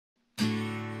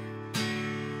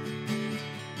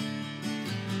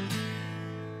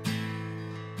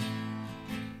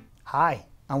Hi,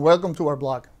 and welcome to our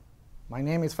blog. My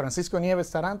name is Francisco Nieves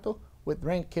Taranto with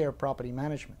RentCare Property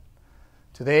Management.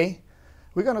 Today,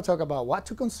 we're going to talk about what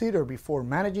to consider before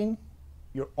managing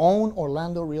your own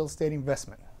Orlando real estate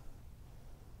investment.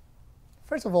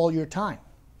 First of all, your time.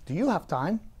 Do you have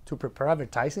time to prepare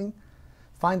advertising,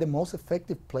 find the most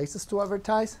effective places to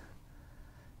advertise,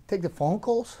 take the phone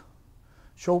calls,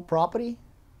 show property,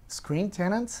 screen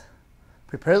tenants,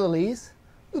 prepare the lease,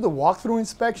 do the walkthrough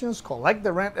inspections, collect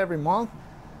the rent every month,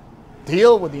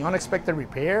 deal with the unexpected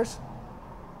repairs?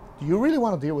 Do you really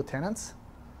want to deal with tenants?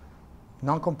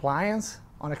 Non-compliance,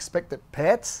 unexpected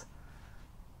pets,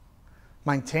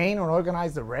 maintain or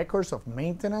organize the records of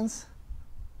maintenance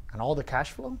and all the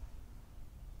cash flow?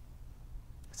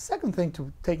 The second thing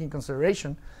to take in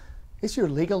consideration is your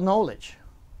legal knowledge.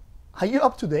 Are you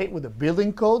up to date with the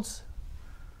building codes?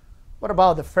 What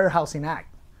about the Fair Housing Act,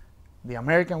 the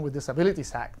American with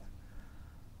Disabilities Act,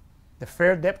 the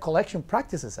Fair Debt Collection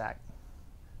Practices Act?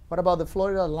 What about the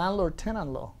Florida Landlord-Tenant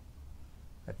Law,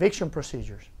 eviction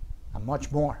procedures, and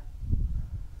much more?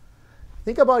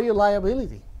 Think about your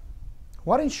liability.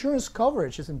 What insurance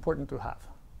coverage is important to have?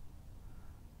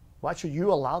 What should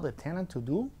you allow the tenant to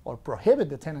do or prohibit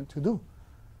the tenant to do?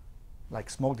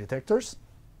 Like smoke detectors?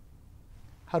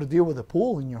 How to deal with a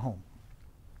pool in your home?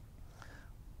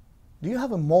 Do you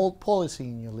have a mold policy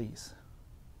in your lease?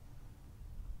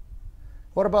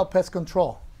 What about pest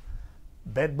control?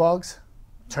 Bed bugs,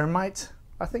 termites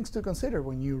are things to consider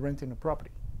when you're renting a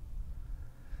property.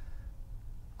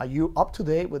 Are you up to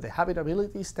date with the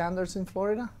habitability standards in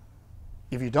Florida?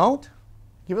 If you don't,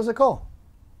 give us a call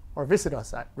or visit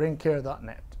us at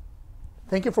rentcare.net.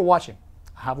 Thank you for watching.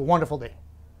 Have a wonderful day.